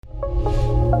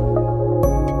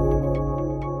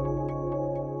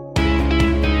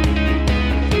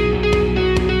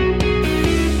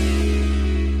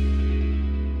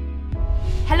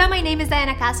name is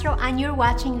Diana Castro and you're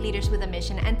watching Leaders with a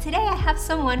Mission. And today I have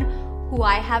someone who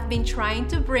I have been trying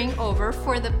to bring over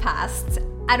for the past,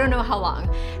 I don't know how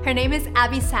long. Her name is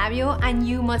Abby Samuel and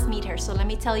you must meet her. So let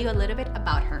me tell you a little bit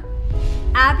about her.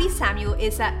 Abby Samuel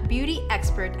is a beauty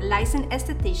expert, licensed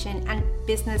esthetician, and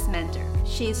business mentor.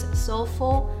 She's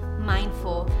soulful,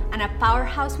 mindful, and a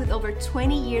powerhouse with over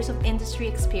 20 years of industry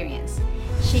experience.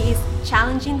 She is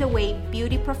challenging the way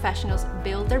beauty professionals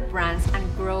build their brands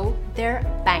and grow their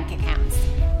bank accounts.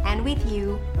 And with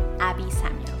you, Abby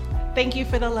Samuel. Thank you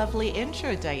for the lovely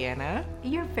intro, Diana.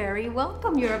 You're very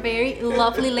welcome. You're a very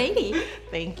lovely lady.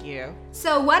 Thank you.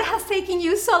 So what has taken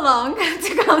you so long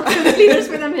to come to Leaders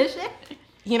with a Mission?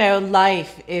 You know,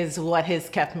 life is what has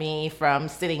kept me from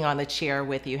sitting on the chair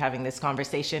with you having this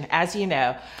conversation. As you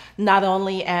know, not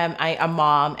only am I a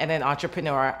mom and an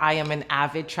entrepreneur, I am an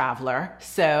avid traveler.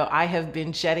 So I have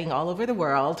been jetting all over the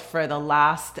world for the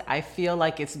last, I feel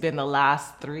like it's been the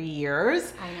last 3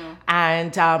 years. I know.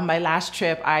 And my last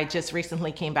trip, I just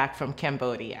recently came back from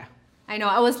Cambodia. I know.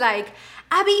 I was like,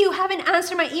 Abby, you haven't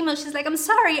answered my email. She's like, I'm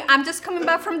sorry, I'm just coming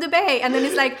back from Dubai. And then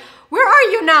it's like, where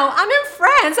are you now? I'm in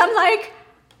France. I'm like,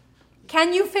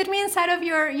 can you fit me inside of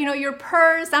your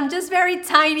purse? I'm just very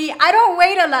tiny. I don't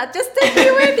weigh a lot. Just take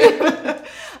me with you.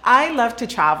 I love to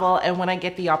travel, and when I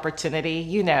get the opportunity,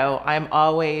 you know, I'm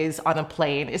always on a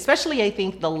plane. Especially, I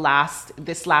think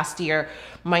this last year,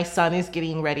 my son is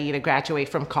getting ready to graduate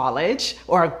from college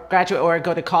or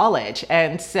go to college,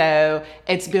 and so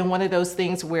it's been one of those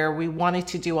things where we wanted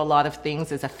to do a lot of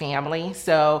things as a family.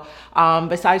 So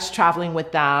besides traveling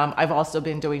with them, I've also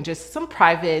been doing just some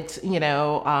private,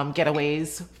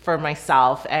 getaways for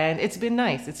myself, and it's been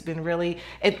nice. It's been really,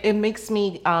 it makes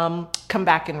me come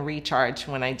back and recharge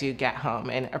when I do get home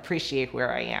and appreciate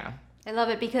where I am. I love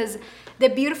it because the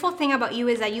beautiful thing about you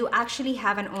is that you actually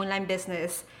have an online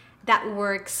business that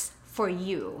works for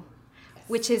you,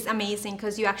 which is amazing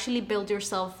because you actually build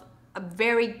yourself a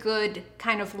very good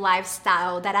kind of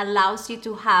lifestyle that allows you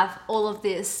to have all of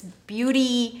this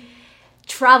beauty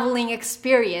traveling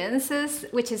experiences,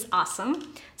 which is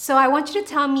awesome. So I want you to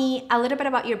tell me a little bit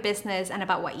about your business and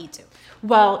about what you do.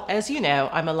 Well, as you know,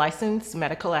 I'm a licensed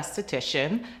medical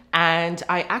esthetician, and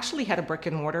I actually had a brick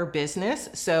and mortar business.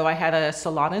 So I had a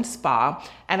salon and spa,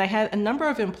 and I had a number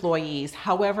of employees.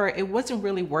 However, it wasn't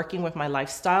really working with my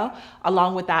lifestyle.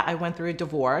 Along with that, I went through a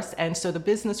divorce. And so the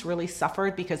business really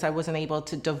suffered because I wasn't able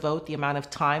to devote the amount of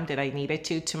time that I needed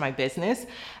to my business.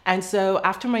 And so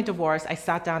after my divorce, I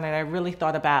sat down and I really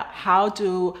thought about how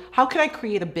could I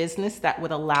create a business that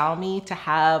would allow me to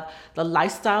have the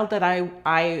lifestyle that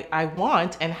I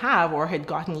want and have or had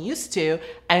gotten used to,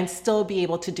 and still be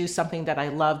able to do something that I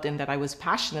loved and that I was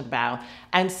passionate about.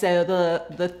 And so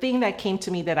the thing that came to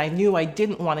me that I knew I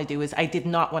didn't want to do is I did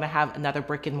not want to have another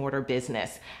brick and mortar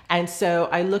business. And so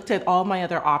I looked at all my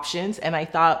other options and I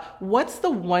thought, what's the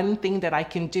one thing that I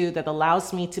can do that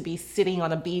allows me to be sitting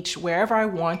on a beach wherever I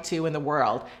want to in the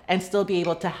world and still be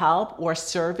able to help or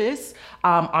service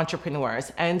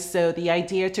entrepreneurs? And so the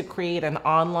idea to create an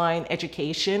online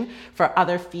education for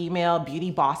other female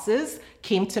beauty bosses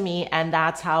came to me, and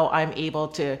that's how I'm able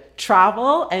to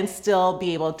travel and still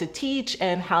be able to teach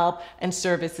and help and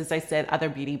service, as I said, other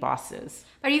beauty bosses.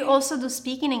 But you also do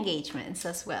speaking engagements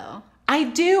as well. I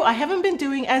do. I haven't been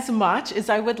doing as much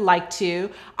as I would like to.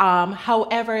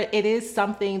 However, it is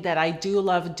something that I do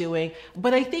love doing.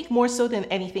 But I think more so than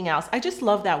anything else, I just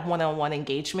love that one-on-one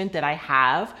engagement that I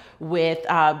have with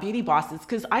beauty bosses,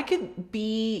 because I could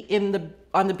be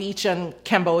on the beach in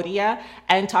Cambodia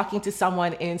and talking to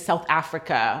someone in South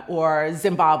Africa or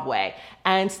Zimbabwe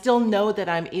and still know that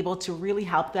I'm able to really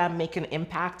help them make an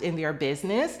impact in their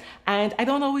business. And I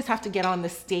don't always have to get on the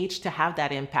stage to have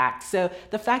that impact. So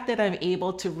the fact that I'm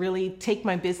able to really take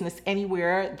my business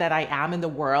anywhere that I am in the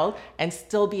world and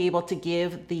still be able to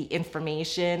give the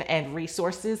information and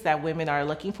resources that women are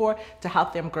looking for to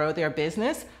help them grow their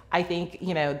business, I think,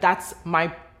 that's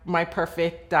my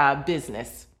perfect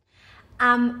business.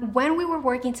 When we were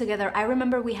working together, I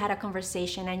remember we had a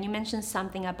conversation and you mentioned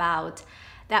something about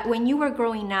that when you were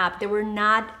growing up, there were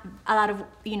not a lot of,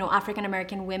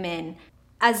 African-American women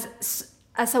as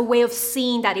a way of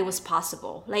seeing that it was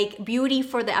possible. Like beauty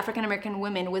for the African-American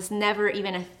women was never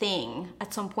even a thing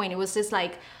at some point. It was just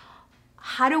like,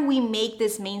 how do we make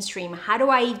this mainstream? How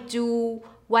do I do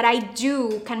what I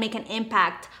do can make an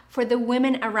impact for the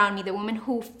women around me, the women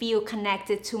who feel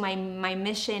connected to my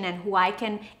mission and who I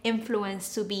can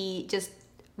influence to be just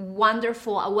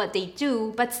wonderful at what they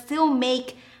do, but still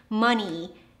make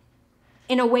money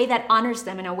in a way that honors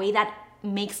them, in a way that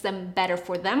makes them better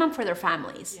for them and for their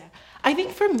families? Yeah. I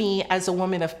think for me, as a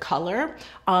woman of color,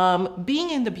 being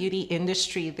in the beauty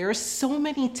industry, there are so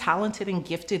many talented and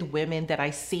gifted women that I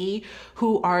see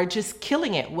who are just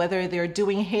killing it, whether they're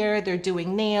doing hair, they're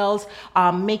doing nails,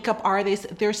 makeup artists.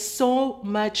 There's so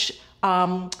much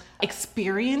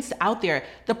experience out there.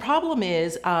 The problem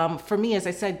is, for me, as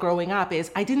I said, growing up, is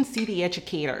I didn't see the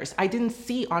educators. I didn't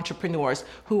see entrepreneurs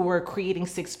who were creating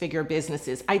six-figure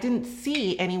businesses. I didn't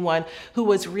see anyone who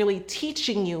was really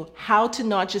teaching you how to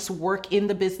not just work in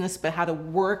the business, but how to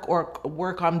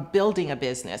work on building a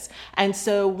business. And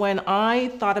so when I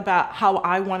thought about how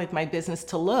I wanted my business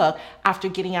to look after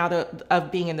getting out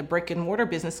of being in the brick and mortar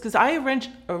business, because I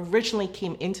originally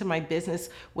came into my business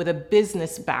with a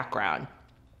business background.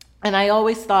 And I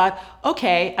always thought,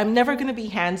 okay, I'm never going to be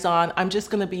hands-on. I'm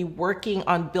just going to be working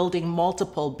on building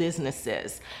multiple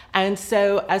businesses. And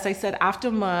so, as I said, after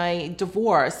my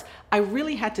divorce, I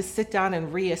really had to sit down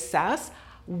and reassess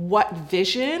what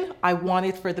vision I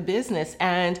wanted for the business.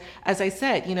 And as I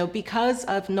said, because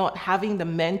of not having the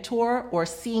mentor or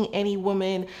seeing any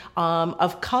woman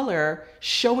of color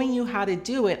showing you how to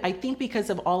do it, I think because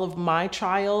of all of my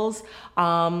trials,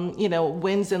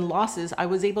 wins and losses, I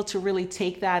was able to really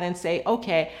take that and say,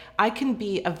 okay, I can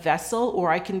be a vessel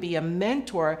or I can be a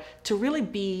mentor to really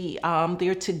be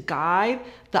there to guide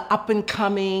the up and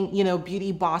coming,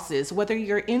 beauty bosses, whether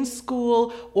you're in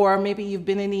school or maybe you've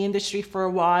been in the industry for a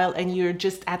while and you're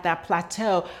just at that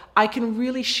plateau. I can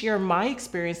really share my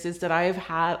experiences that I have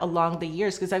had along the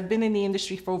years, because I've been in the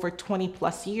industry for over 20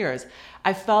 plus years.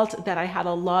 I felt that I had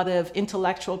a lot of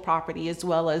intellectual property as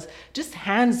well as just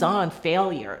hands-on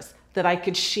failures that I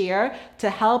could share to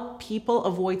help people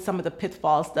avoid some of the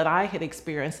pitfalls that I had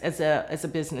experienced as a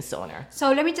business owner.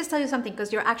 So let me just tell you something,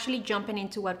 because you're actually jumping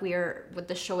into what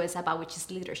the show is about, which is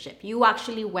leadership. You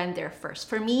actually went there first.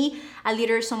 For me, a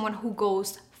leader is someone who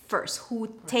goes first,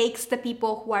 who takes the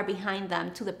people who are behind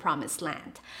them to the promised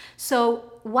land.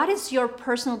 So what is your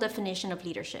personal definition of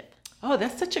leadership? Oh,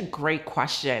 that's such a great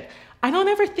question. I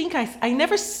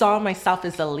never saw myself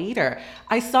as a leader.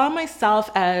 I saw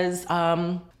myself as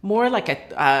more like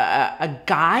a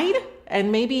guide.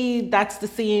 And maybe that's the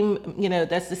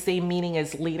same meaning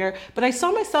as leader. But I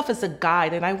saw myself as a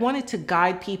guide, and I wanted to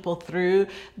guide people through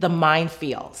the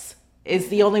minefields. Is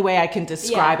the only way I can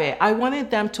describe it. I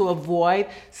wanted them to avoid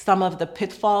some of the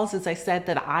pitfalls, as I said,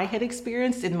 that I had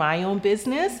experienced in my own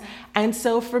business. And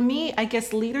so for me, I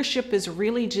guess leadership is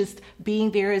really just being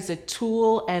there as a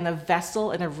tool and a vessel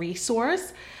and a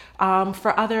resource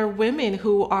for other women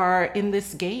who are in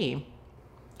this game.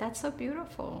 That's so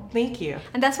beautiful. Thank you.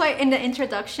 And that's why in the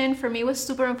introduction, for me, it was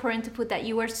super important to put that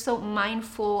you were so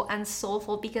mindful and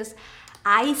soulful, because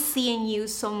I see in you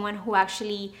someone who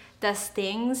actually does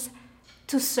things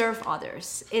to serve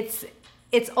others.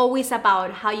 It's always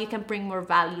about how you can bring more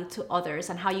value to others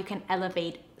and how you can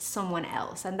elevate someone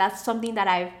else. And that's something that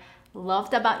I've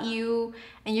loved about you.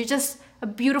 And you're just a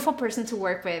beautiful person to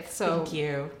work with. So thank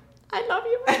you. I love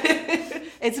you.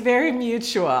 It's very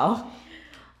mutual.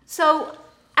 So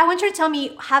I want you to tell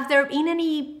me, have there been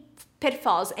any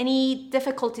pitfalls, any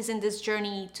difficulties in this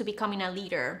journey to becoming a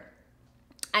leader?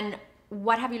 And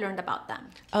what have you learned about them?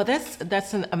 Oh,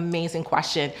 that's an amazing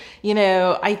question.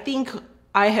 I think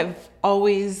I have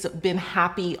always been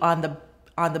happy on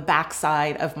the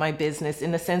backside of my business,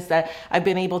 in the sense that I've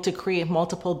been able to create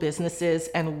multiple businesses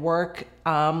and work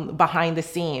behind the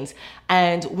scenes.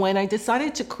 And when I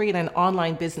decided to create an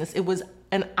online business, it was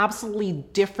an absolutely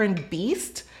different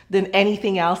beast than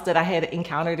anything else that I had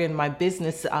encountered in my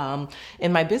business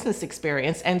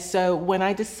experience. And so when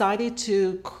I decided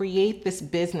to create this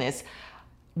business,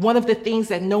 one of the things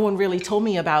that no one really told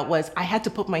me about was I had to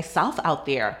put myself out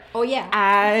there. Oh yeah.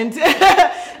 And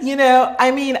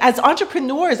as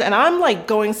entrepreneurs, and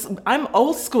I'm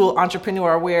old school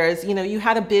entrepreneur, whereas, you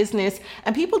had a business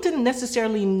and people didn't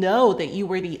necessarily know that you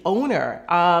were the owner.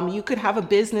 You could have a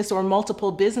business or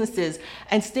multiple businesses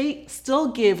and still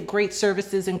give great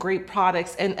services and great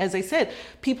products. And as I said,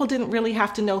 people didn't really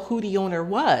have to know who the owner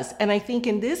was. And I think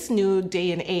in this new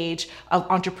day and age of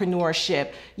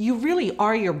entrepreneurship, you really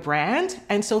are your brand.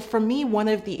 And so for me, one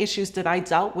of the issues that I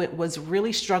dealt with was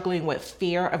really struggling with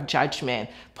fear of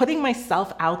judgment, putting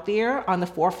myself out there on the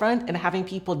forefront and having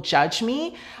people judge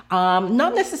me,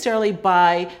 not necessarily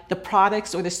by the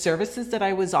products or the services that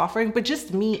I was offering, but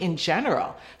just me in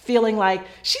general, feeling like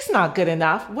she's not good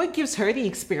enough. What gives her the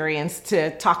experience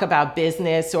to talk about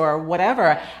business or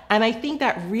whatever? And I think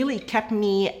that really kept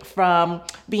me from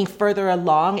being further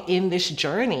along in this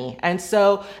journey. And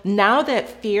so now that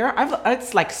fear,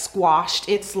 it's like squashed.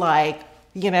 It's like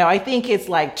I think it's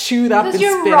like chewed up and Because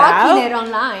spit you're rocking out. it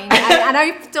online. And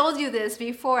I've told you this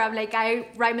before. I'm like, I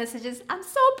write messages, I'm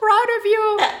so proud of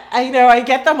you. I know, I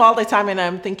get them all the time, and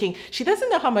I'm thinking, she doesn't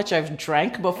know how much I've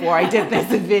drank before I did this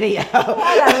video. What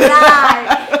a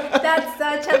lie. That's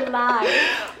such a lie.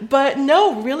 But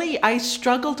no, really, I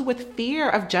struggled with fear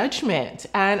of judgment.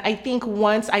 And I think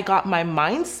once I got my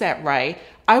mindset right,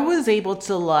 I was able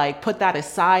to like put that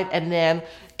aside, and then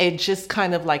it just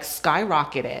kind of like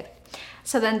skyrocketed.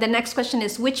 So then the next question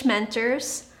is, which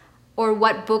mentors or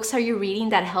what books are you reading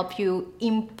that help you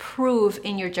improve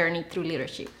in your journey through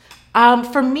leadership?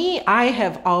 For me, I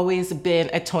have always been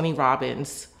a Tony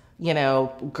Robbins,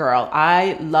 girl.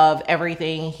 I love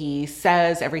everything he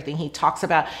says, everything he talks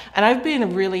about. And I've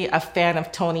been really a fan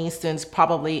of Tony since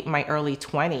probably my early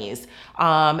 20s.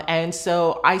 And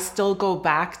so I still go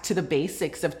back to the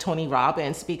basics of Tony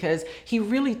Robbins because he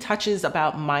really touches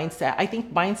about mindset. I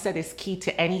think mindset is key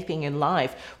to anything in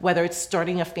life, whether it's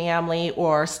starting a family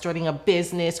or starting a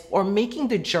business or making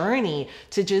the journey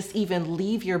to just even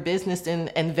leave your business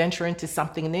and venture into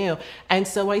something new. And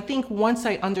so I think once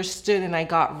I understood and I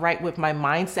got right with my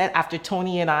mindset after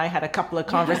Tony and I had a couple of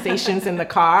conversations in the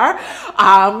car,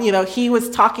 he was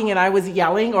talking and I was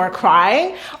yelling or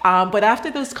crying. But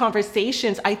after those conversations,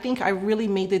 I think I really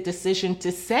made the decision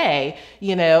to say,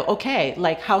 okay,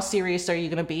 like how serious are you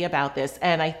going to be about this?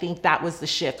 And I think that was the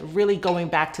shift, really going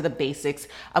back to the basics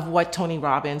of what Tony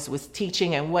Robbins was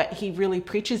teaching and what he really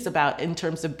preaches about in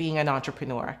terms of being an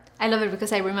entrepreneur. I love it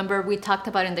because I remember we talked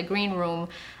about in the green room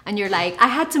and you're like, I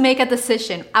had to make a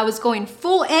decision. I was going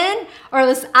full in or I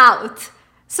was out.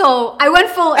 So I went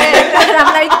full in and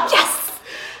I'm like, yes,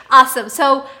 awesome.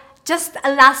 So just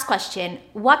a last question.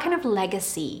 What kind of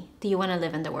legacy do you want to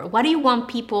live in the world? What do you want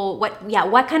people,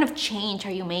 what kind of change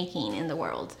are you making in the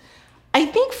world? I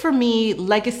think for me,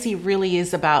 legacy really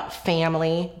is about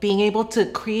family, being able to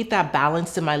create that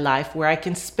balance in my life where I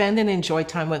can spend and enjoy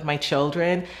time with my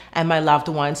children and my loved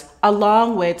ones,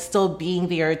 along with still being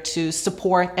there to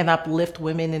support and uplift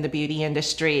women in the beauty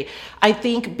industry. I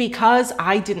think because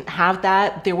I didn't have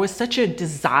that, there was such a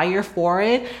desire for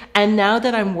it. And now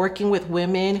that I'm working with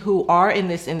women who are in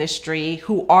this industry,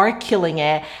 who are killing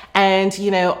it, and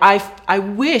I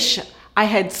wish I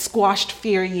had squashed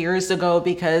fear years ago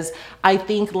because I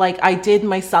think like I did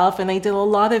myself and I did a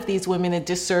lot of these women a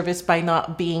disservice by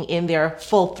not being in their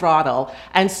full throttle.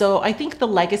 And so I think the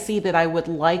legacy that I would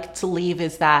like to leave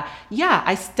is that,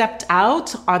 I stepped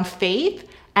out on faith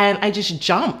and I just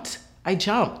jumped. I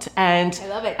jumped and I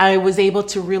love it. I was able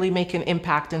to really make an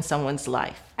impact in someone's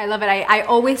life. I love it. I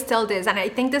always tell this, and I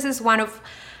think this is one of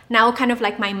now kind of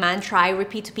like my mantra I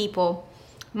repeat to people.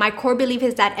 My core belief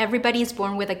is that everybody is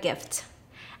born with a gift,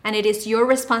 and it is your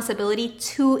responsibility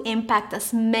to impact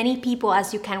as many people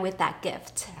as you can with that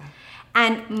gift. Yeah.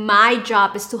 And my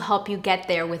job is to help you get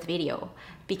there with video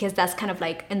because that's kind of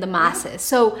like in the masses. Yeah.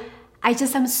 So I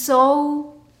just am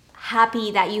so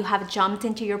happy that you have jumped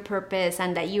into your purpose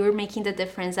and that you're making the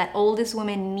difference, that all these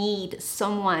women need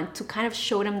someone to kind of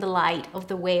show them the light of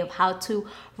the way of how to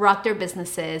rock their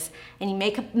businesses and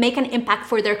make an impact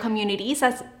for their communities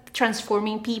as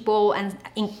transforming people and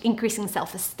increasing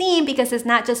self-esteem, because it's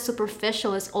not just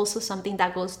superficial, it's also something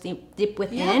that goes deep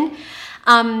within.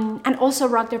 And also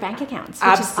rock their bank accounts, which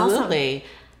Absolutely. is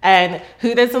awesome. And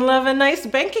who doesn't love a nice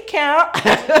bank account?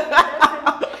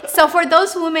 So for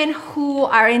those women who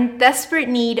are in desperate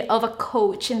need of a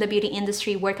coach in the beauty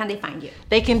industry, where can they find you?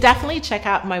 They can definitely check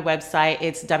out my website.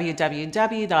 It's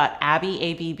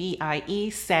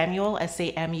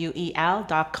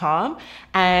www.abbysamuel.com,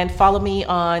 and follow me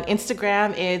on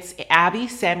Instagram. It's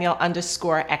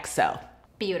abbysamuel_XO.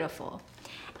 Beautiful.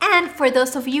 And for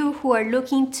those of you who are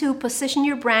looking to position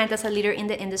your brand as a leader in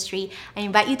the industry, I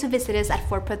invite you to visit us at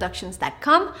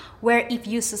forproductions.com, where if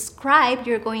you subscribe,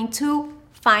 you're going to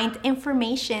find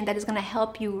information that is going to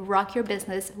help you rock your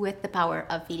business with the power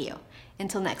of video.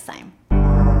 Until next time.